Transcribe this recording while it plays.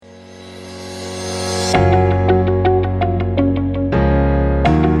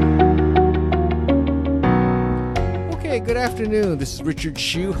afternoon. This is Richard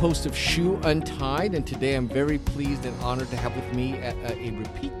Hsu, host of Hsu Untied, and today I'm very pleased and honored to have with me a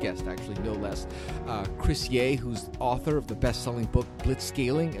repeat guest, actually, no less, Chris Yeh, who's author of the best-selling book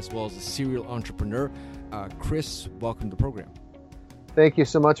Blitzscaling, as well as a serial entrepreneur. Chris, welcome to the program. Thank you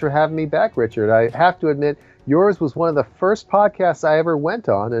so much for having me back, Richard. I have to admit, yours was one of the first podcasts I ever went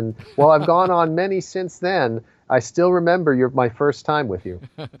on, and while I've gone on many since then, I still remember my first time with you.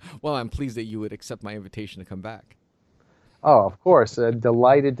 Well, I'm pleased that you would accept my invitation to come back. Oh, of course.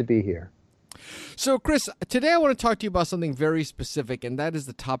 Delighted to be here. So, Chris, today I want to talk to you about something very specific, and that is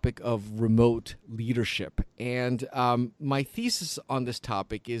the topic of remote leadership. And my thesis on this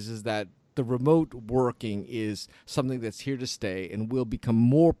topic is that the remote working is something that's here to stay and will become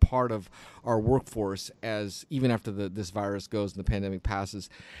more part of our workforce as even after this virus goes and the pandemic passes.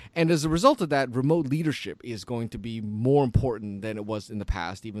 And as a result of that, remote leadership is going to be more important than it was in the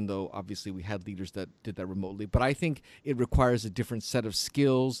past, even though obviously we had leaders that did that remotely. But I think it requires a different set of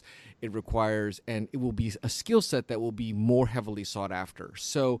skills. It will be a skill set that will be more heavily sought after.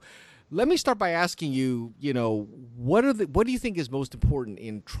 So let me start by asking you, what do you think is most important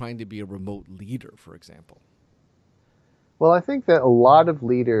in trying to be a remote leader, for example? Well, I think that a lot of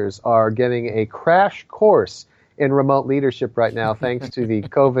leaders are getting a crash course in remote leadership right now, thanks to the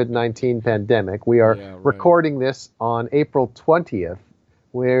COVID-19 pandemic. We are recording this on April 20th,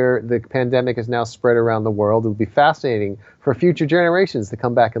 where the pandemic is now spread around the world. It will be fascinating for future generations to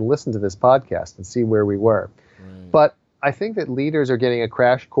come back and listen to this podcast and see where we were. Right. But I think that leaders are getting a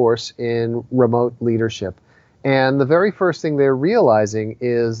crash course in remote leadership. And the very first thing they're realizing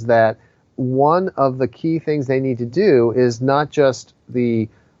is that one of the key things they need to do is not just the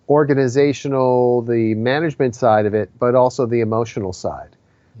organizational, the management side of it, but also the emotional side.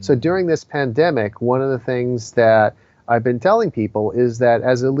 Mm-hmm. So during this pandemic, one of the things that I've been telling people is that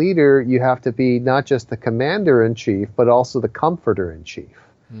as a leader, you have to be not just the commander-in-chief, but also the comforter-in-chief,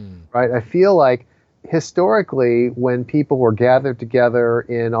 right? I feel like historically, when people were gathered together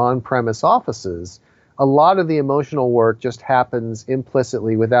in on-premise offices, a lot of the emotional work just happens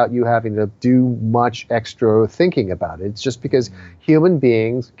implicitly without you having to do much extra thinking about it. It's just because human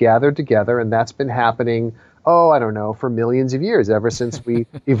beings gathered together, and that's been happening, for millions of years, ever since we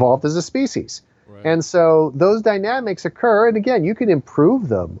evolved as a species. Right. And so those dynamics occur, and again, you can improve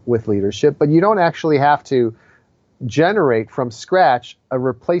them with leadership, but you don't actually have to generate from scratch a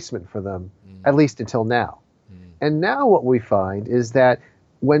replacement for them, at least until now. And now what we find is that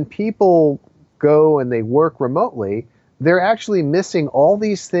when people go and they work remotely, they're actually missing all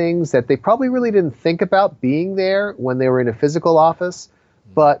these things that they probably really didn't think about being there when they were in a physical office,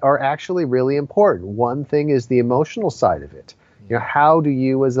 but are actually really important. One thing is the emotional side of it. How do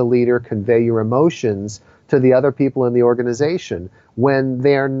you as a leader convey your emotions to the other people in the organization when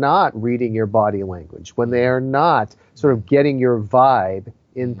they're not reading your body language, when they are not sort of getting your vibe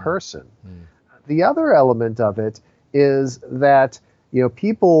in person? The other element of it is that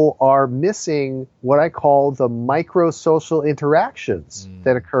people are missing what I call the micro-social interactions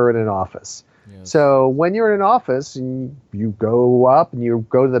that occur in an office. Yes. So when you're in an office and you go up and you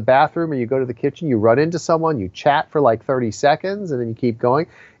go to the bathroom or you go to the kitchen, you run into someone, you chat for like 30 seconds, and then you keep going.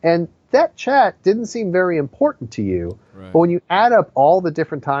 And that chat didn't seem very important to you. Right. But when you add up all the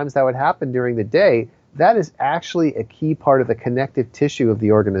different times that would happen during the day, that is actually a key part of the connective tissue of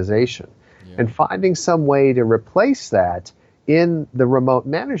the organization. And finding some way to replace that in the remote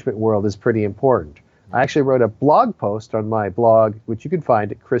management world is pretty important. I actually wrote a blog post on my blog, which you can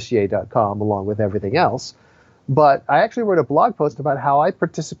find at chrisyeh.com along with everything else. But I actually wrote a blog post about how I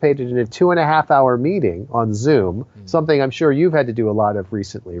participated in a 2.5-hour meeting on Zoom, something I'm sure you've had to do a lot of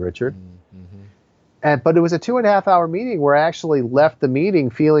recently, Richard. But it was a 2.5-hour meeting where I actually left the meeting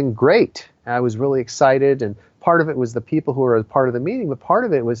feeling great. I was really excited, and part of it was the people who were a part of the meeting, but part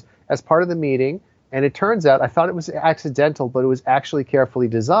of it was as part of the meeting, and it turns out, I thought it was accidental, but it was actually carefully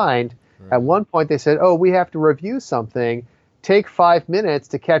designed. Right. At one point they said, we have to review something. Take 5 minutes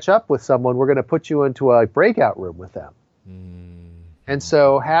to catch up with someone. We're going to put you into a breakout room with them. And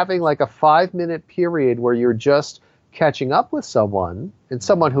so having like a 5-minute period where you're just catching up with someone, and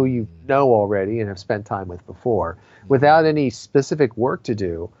someone who you know already and have spent time with before, without any specific work to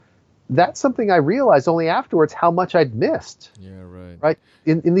do, that's something I realized only afterwards how much I'd missed. Yeah, right. Right.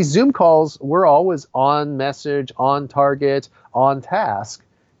 In these Zoom calls, we're always on message, on target, on task,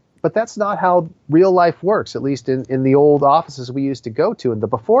 but that's not how real life works, at least in the old offices we used to go to in the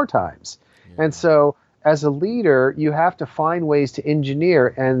before times. Yeah. And so as a leader, you have to find ways to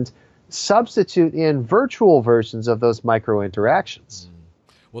engineer and substitute in virtual versions of those micro interactions.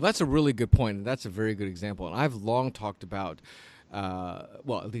 Well, that's a really good point, and that's a very good example. And I've long talked about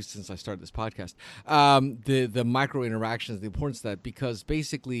well, at least since I started this podcast, the micro interactions, the importance of that, because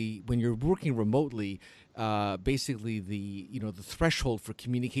basically when you're working remotely, basically the threshold for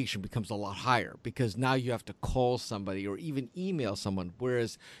communication becomes a lot higher, because now you have to call somebody or even email someone.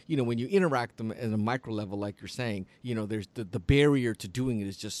 Whereas, when you interact them at a micro level, like you're saying, there's the barrier to doing it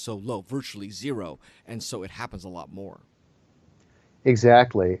is just so low, virtually zero. And so it happens a lot more.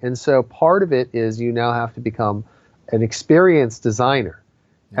 Exactly. And so part of it is you now have to become an experienced designer.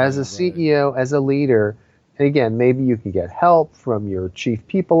 As a CEO, as a leader, and again, maybe you can get help from your chief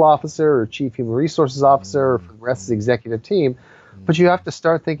people officer or chief human resources officer or from the rest of the executive team, but you have to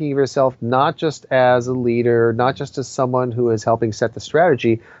start thinking of yourself not just as a leader, not just as someone who is helping set the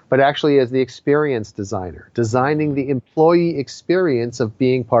strategy, but actually as the experienced designer, designing the employee experience of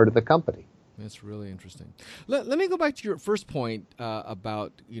being part of the company. That's really interesting. Let me go back to your first point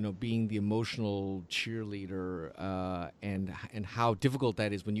about being the emotional cheerleader and how difficult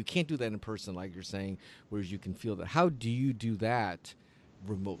that is when you can't do that in person, like you're saying, whereas you can feel that. How do you do that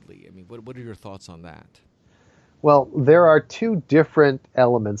remotely? I mean, what are your thoughts on that? Well, there are two different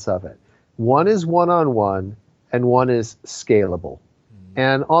elements of it. One is one-on-one, and one is scalable.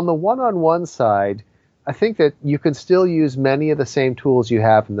 And on the one-on-one side, I think that you can still use many of the same tools you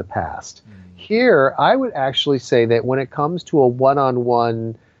have in the past. Here, I would actually say that when it comes to a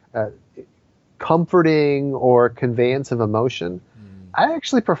one-on-one comforting or conveyance of emotion, I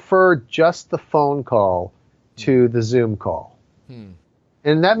actually prefer just the phone call to the Zoom call.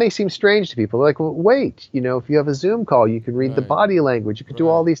 And that may seem strange to people. They're like, well, wait, if you have a Zoom call, you can read the body language, you can do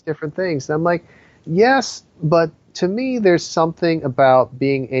all these different things. And I'm like, yes, but to me, there's something about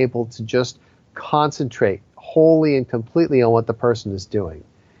being able to just concentrate wholly and completely on what the person is doing.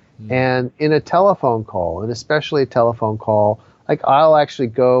 And in a telephone call, and especially a telephone call, like I'll actually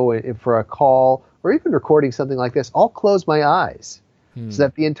go for a call or even recording something like this, I'll close my eyes so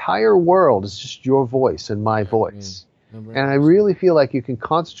that the entire world is just your voice and my voice. And I really feel like you can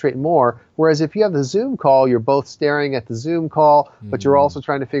concentrate more. Whereas if you have the Zoom call, you're both staring at the Zoom call, but you're also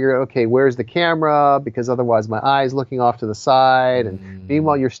trying to figure out, okay, where's the camera? Because otherwise my eye's looking off to the side. And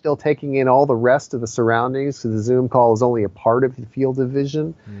meanwhile, you're still taking in all the rest of the surroundings, because the Zoom call is only a part of the field of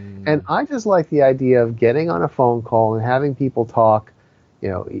vision. And I just like the idea of getting on a phone call and having people talk,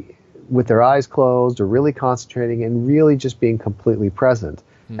 with their eyes closed or really concentrating and really just being completely present.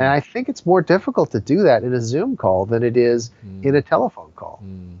 And I think it's more difficult to do that in a Zoom call than it is in a telephone call.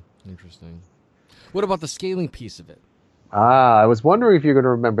 Interesting. What about the scaling piece of it? I was wondering if you're going to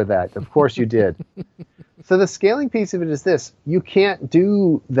remember that. Of course you did. So the scaling piece of it is this. You can't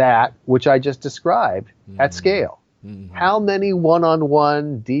do that, which I just described, at scale. How many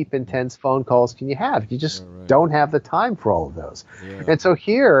one-on-one, deep, intense phone calls can you have? You just don't have the time for all of those. And so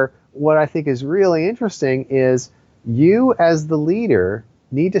here, what I think is really interesting is you as the leader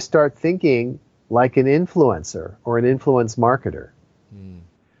need to start thinking like an influencer or an influence marketer.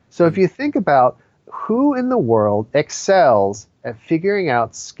 So if you think about who in the world excels at figuring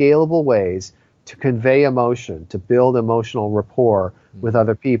out scalable ways to convey emotion, to build emotional rapport with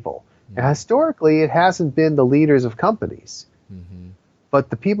other people. And historically, it hasn't been the leaders of companies. But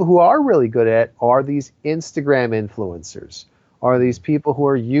the people who are really good at it are these Instagram influencers, are these people who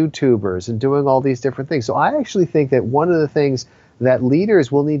are YouTubers and doing all these different things. So I actually think that one of the things that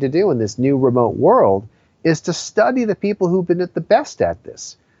leaders will need to do in this new remote world is to study the people who've been at the best at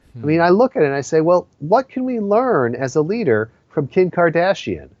this. I mean, I look at it and I say, well, what can we learn as a leader from Kim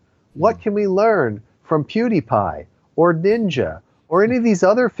Kardashian? What can we learn from PewDiePie or Ninja or any of these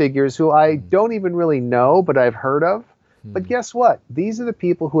other figures who I don't even really know, but I've heard of? But guess what? These are the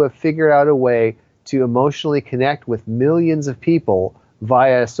people who have figured out a way to emotionally connect with millions of people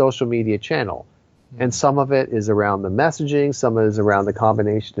via a social media channel. And some of it is around the messaging, some of it is around the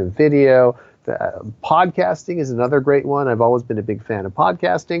combination of video. Podcasting is another great one. I've always been a big fan of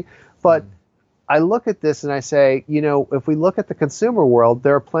podcasting. But I look at this and I say, if we look at the consumer world,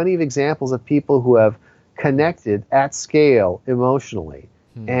 there are plenty of examples of people who have connected at scale emotionally.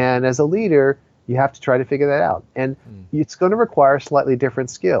 And as a leader, you have to try to figure that out. And it's going to require slightly different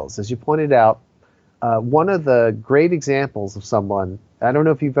skills. As you pointed out, one of the great examples of someone, I don't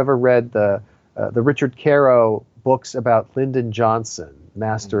know if you've ever read the Richard Hsu books about Lyndon Johnson,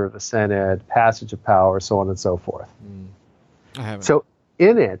 Master of the Senate, Passage of Power, so on and so forth. I haven't. So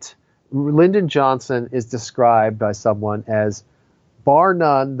in it, Lyndon Johnson is described by someone as, bar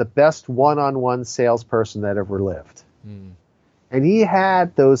none, the best one-on-one salesperson that ever lived. And he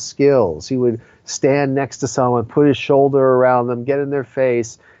had those skills. He would stand next to someone, put his shoulder around them, get in their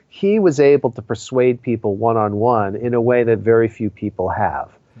face. He was able to persuade people one-on-one in a way that very few people have.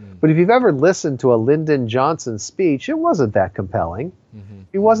 But if you've ever listened to a Lyndon Johnson speech, it wasn't that compelling.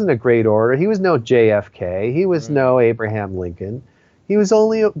 He wasn't a great orator. He was no JFK. He was no Abraham Lincoln. He was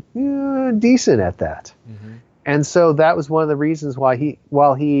only decent at that. And so that was one of the reasons why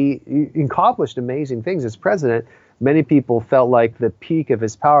while he accomplished amazing things as president, many people felt like the peak of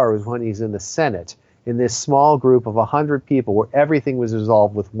his power was when he's in the Senate, in this small group of 100 people where everything was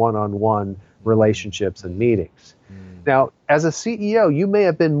resolved with one-on-one relationships and meetings. Now, as a CEO, you may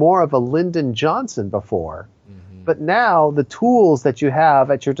have been more of a Lyndon Johnson before, but now the tools that you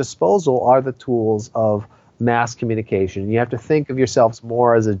have at your disposal are the tools of mass communication. You have to think of yourselves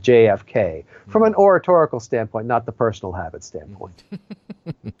more as a JFK from an oratorical standpoint, not the personal habit standpoint.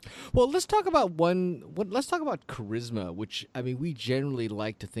 Well, let's talk about let's talk about charisma, which, I mean, we generally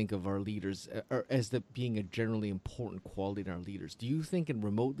like to think of our leaders as being a generally important quality in our leaders. Do you think in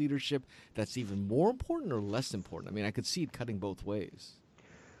remote leadership that's even more important or less important? I mean, I could see it cutting both ways.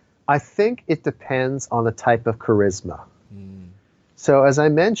 I think it depends on the type of charisma. So as I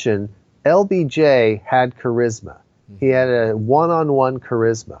mentioned, LBJ had charisma. He had a one-on-one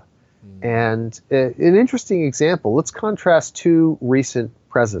charisma. And an interesting example, let's contrast two recent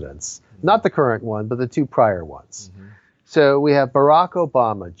presidents, not the current one, but the two prior ones. So we have Barack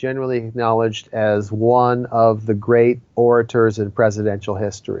Obama, generally acknowledged as one of the great orators in presidential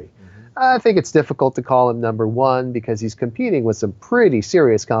history. I think it's difficult to call him number one because he's competing with some pretty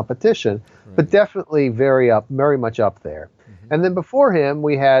serious competition, but definitely very much up there. And then before him,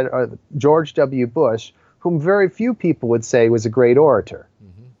 we had George W. Bush, whom very few people would say was a great orator.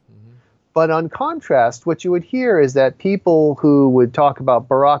 But on contrast, what you would hear is that people who would talk about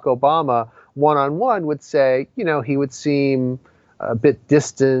Barack Obama one-on-one would say, you know, he would seem a bit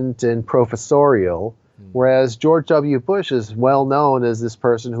distant and professorial, whereas George W. Bush is well known as this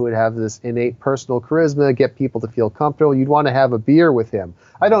person who would have this innate personal charisma, get people to feel comfortable. You'd want to have a beer with him.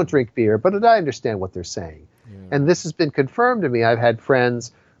 I don't drink beer, but I understand what they're saying. And this has been confirmed to me. I've had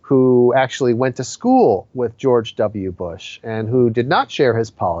friends who actually went to school with George W. Bush and who did not share his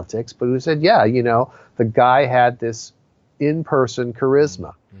politics, but who said, yeah, you know, the guy had this in-person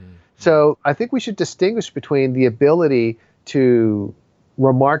charisma. So I think we should distinguish between the ability to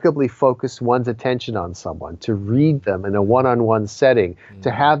remarkably focus one's attention on someone, to read them in a one-on-one setting,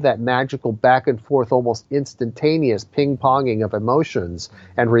 to have that magical back and forth, almost instantaneous ping-ponging of emotions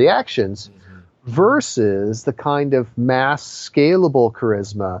and reactions, versus the kind of mass scalable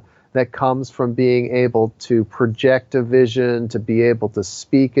charisma that comes from being able to project a vision, to be able to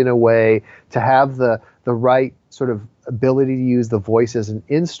speak in a way, to have the right sort of ability to use the voice as an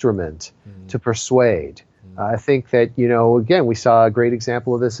instrument to persuade. I think that, you know, again, we saw a great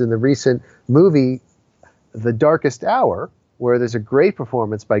example of this in the recent movie, The Darkest Hour, where there's a great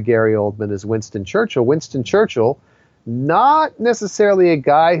performance by Gary Oldman as Winston Churchill. Winston Churchill, not necessarily a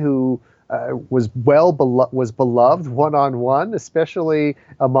guy who was beloved one-on-one, especially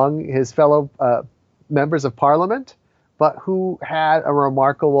among his fellow members of Parliament, but who had a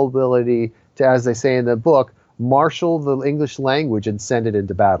remarkable ability to, as they say in the book, marshal the English language and send it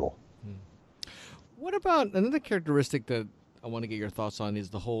into battle. What about another characteristic that I want to get your thoughts on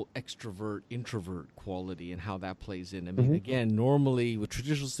is the whole extrovert-introvert quality and how that plays in. I mean, again, normally with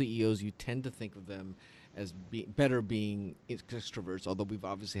traditional CEOs, you tend to think of them as being extroverts, although we've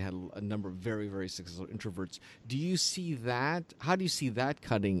obviously had a number of very, very successful introverts. Do you see that? How do you see that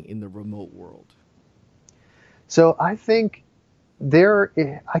cutting in the remote world? So I think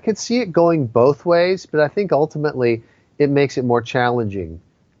I could see it going both ways, but I think ultimately it makes it more challenging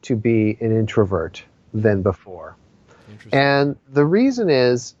to be an introvert than before. And the reason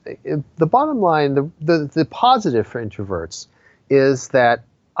is, the bottom line, the positive for introverts is that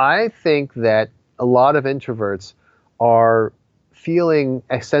I think that a lot of introverts are feeling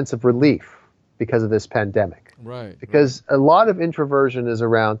a sense of relief because of this pandemic. Right. Because a lot of introversion is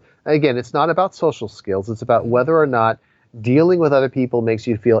around, again, it's not about social skills. It's about whether or not dealing with other people makes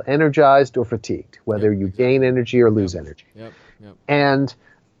you feel energized or fatigued, whether you gain energy or lose energy. And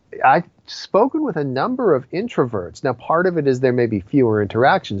I've spoken with a number of introverts. Now, part of it is there may be fewer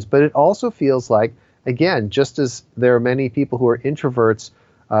interactions, but it also feels like, again, just as there are many people who are introverts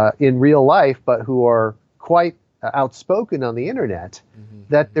in real life, but who are quite outspoken on the internet,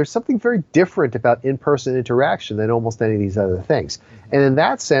 that there's something very different about in-person interaction than almost any of these other things. And in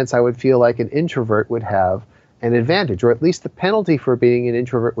that sense, I would feel like an introvert would have an advantage, or at least the penalty for being an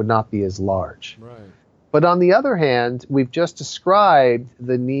introvert would not be as large. Right. But on the other hand, we've just described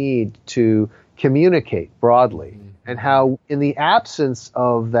the need to communicate broadly and how in the absence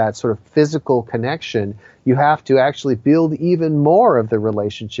of that sort of physical connection, you have to actually build even more of the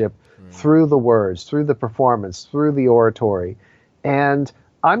relationship through the words, through the performance, through the oratory. And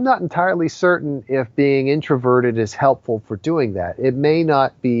I'm not entirely certain if being introverted is helpful for doing that. It may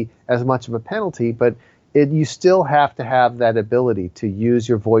not be as much of a penalty, but you still have to have that ability to use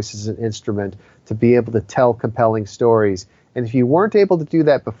your voice as an instrument to be able to tell compelling stories. And if you weren't able to do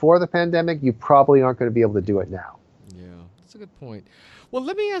that before the pandemic, you probably aren't going to be able to do it now. Yeah, that's a good point. Well,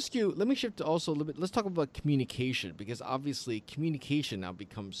 let me ask you, let me shift to also a little bit. Let's talk about communication, because obviously communication now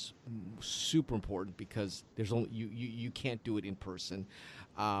becomes super important because there's only you can't do it in person.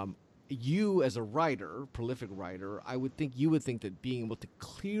 You as a writer, prolific writer, I would think you would think that being able to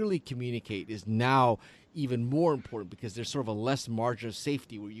clearly communicate is now even more important because there's sort of a less margin of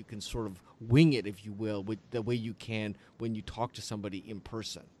safety where you can sort of wing it, if you will, with the way you can when you talk to somebody in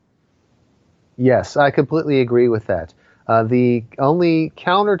person. Yes, I completely agree with that. The only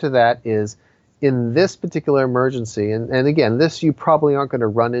counter to that is in this particular emergency, and again, this you probably aren't going to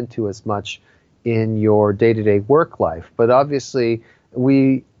run into as much in your day-to-day work life, but obviously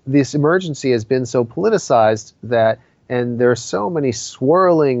this emergency has been so politicized that, and there are so many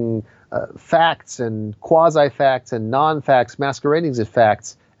swirling facts and quasi-facts and non-facts masquerading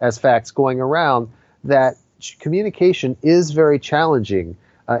as facts going around, that communication is very challenging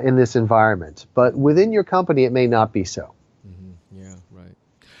in this environment. But within your company, it may not be so. Mm-hmm. Yeah, right.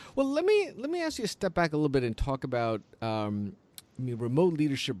 Well, let me ask you to step back a little bit and talk about remote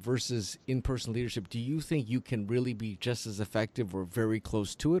leadership versus in-person leadership. Do you think you can really be just as effective or very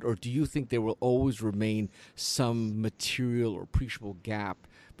close to it, or do you think there will always remain some material or appreciable gap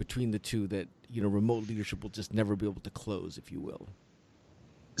between the two that remote leadership will just never be able to close, if you will?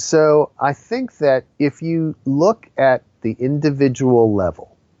 So I think that if you look at the individual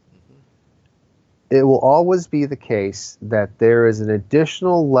level, it will always be the case that there is an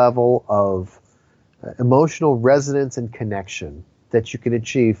additional level of emotional resonance and connection that you can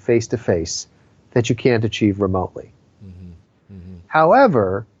achieve face-to-face that you can't achieve remotely. Mm-hmm. Mm-hmm.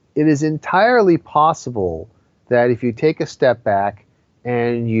 However, it is entirely possible that if you take a step back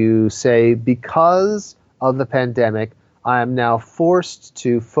and you say, because of the pandemic, I am now forced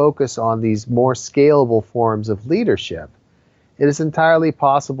to focus on these more scalable forms of leadership, it is entirely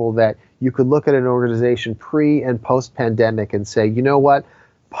possible that you could look at an organization pre- and post-pandemic and say, you know what,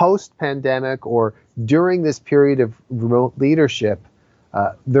 post-pandemic or during this period of remote leadership,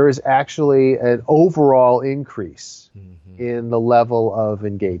 there is actually an overall increase in the level of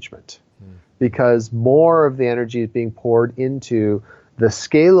engagement because more of the energy is being poured into the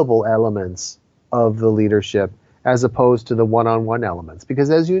scalable elements of the leadership as opposed to the one-on-one elements. Because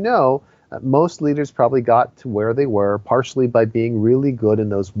as you know, most leaders probably got to where they were partially by being really good in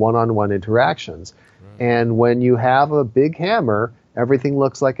those one-on-one interactions. Right. And when you have a big hammer, everything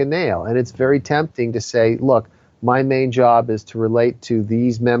looks like a nail. And it's very tempting to say, look, my main job is to relate to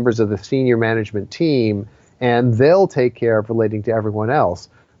these members of the senior management team, and they'll take care of relating to everyone else.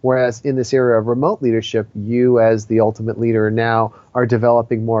 Whereas in this era of remote leadership, you as the ultimate leader now are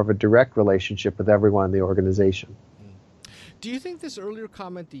developing more of a direct relationship with everyone in the organization. Do you think this earlier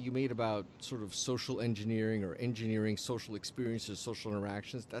comment that you made about sort of social engineering or engineering social experiences, social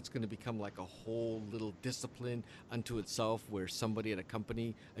interactions, that's going to become like a whole little discipline unto itself where somebody at a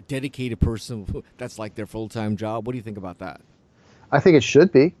company, a dedicated person, that's like their full-time job? What do you think about that? I think it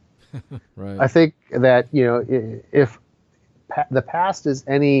should be. Right. I think that, if the past is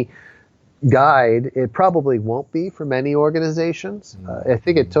any guide, it probably won't be for many organizations. I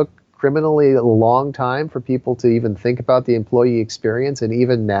think it took criminally a long time for people to even think about the employee experience, and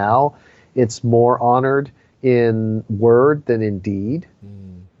even now it's more honored in word than in deed.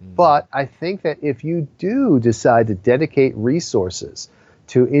 But I think that if you do decide to dedicate resources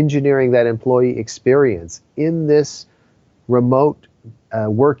to engineering that employee experience in this remote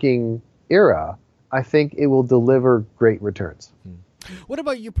working era, I think it will deliver great returns. What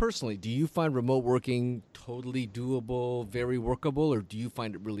about you personally? Do you find remote working totally doable, very workable, or do you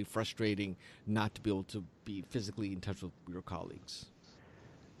find it really frustrating not to be able to be physically in touch with your colleagues?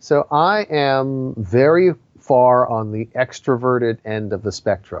 So I am very far on the extroverted end of the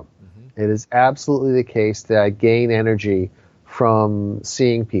spectrum. It is absolutely the case that I gain energy from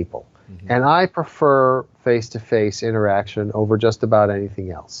seeing people. And I prefer face-to-face interaction over just about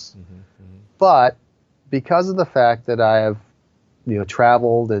anything else. But because of the fact that I have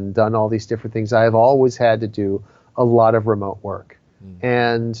traveled and done all these different things, I have always had to do a lot of remote work.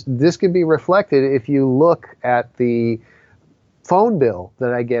 And this can be reflected if you look at the phone bill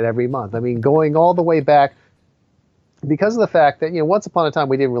that I get every month. I mean, going all the way back, because of the fact that, once upon a time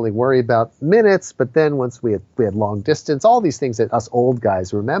we didn't really worry about minutes, but then once we had long distance, all these things that us old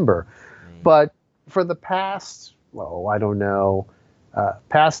guys remember. But for the past, I don't know,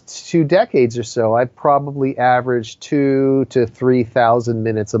 Past 2 decades or so, I've probably averaged 2,000 to 3,000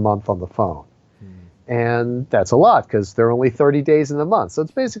 minutes a month on the phone. And that's a lot because there are only 30 days in the month. So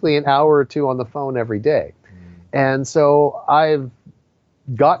it's basically an hour or two on the phone every day. And so I've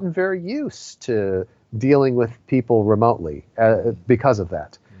gotten very used to dealing with people remotely because of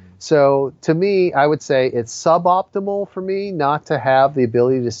that. So to me, I would say it's suboptimal for me not to have the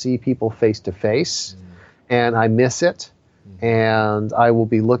ability to see people face to face. And I miss it. And I will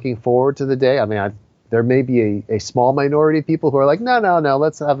be looking forward to the day. I mean, there may be a small minority of people who are like, no,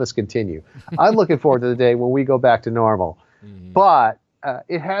 let's have this continue. I'm looking forward to the day when we go back to normal. But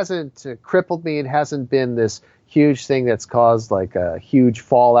it hasn't crippled me. It hasn't been this huge thing that's caused like a huge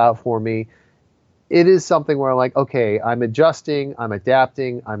fallout for me. It is something where I'm like, okay, I'm adjusting, I'm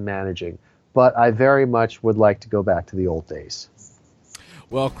adapting, I'm managing. But I very much would like to go back to the old days.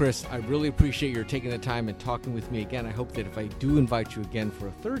 Well, Chris, I really appreciate your taking the time and talking with me again. I hope that if I do invite you again for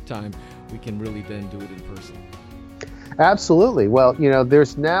a third time, we can really then do it in person. Absolutely. Well,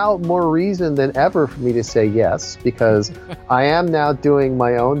 there's now more reason than ever for me to say yes, because I am now doing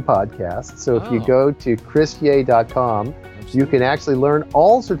my own podcast. So if you go to chrisyeh.com, you can actually learn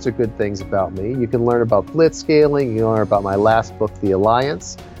all sorts of good things about me. You can learn about Blitzscaling. You can learn about my last book, The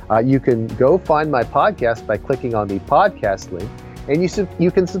Alliance. You can go find my podcast by clicking on the podcast link. And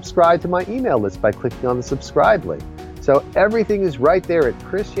you can subscribe to my email list by clicking on the subscribe link. So everything is right there at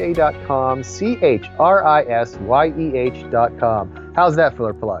chrisyeh.com, CHRISYEH.com. How's that for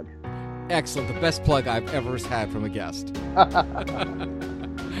a plug? Excellent. The best plug I've ever had from a guest.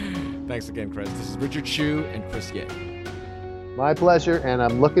 Thanks again, Chris. This is Richard Hsu and Chris Yeh. My pleasure, and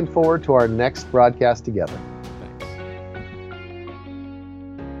I'm looking forward to our next broadcast together.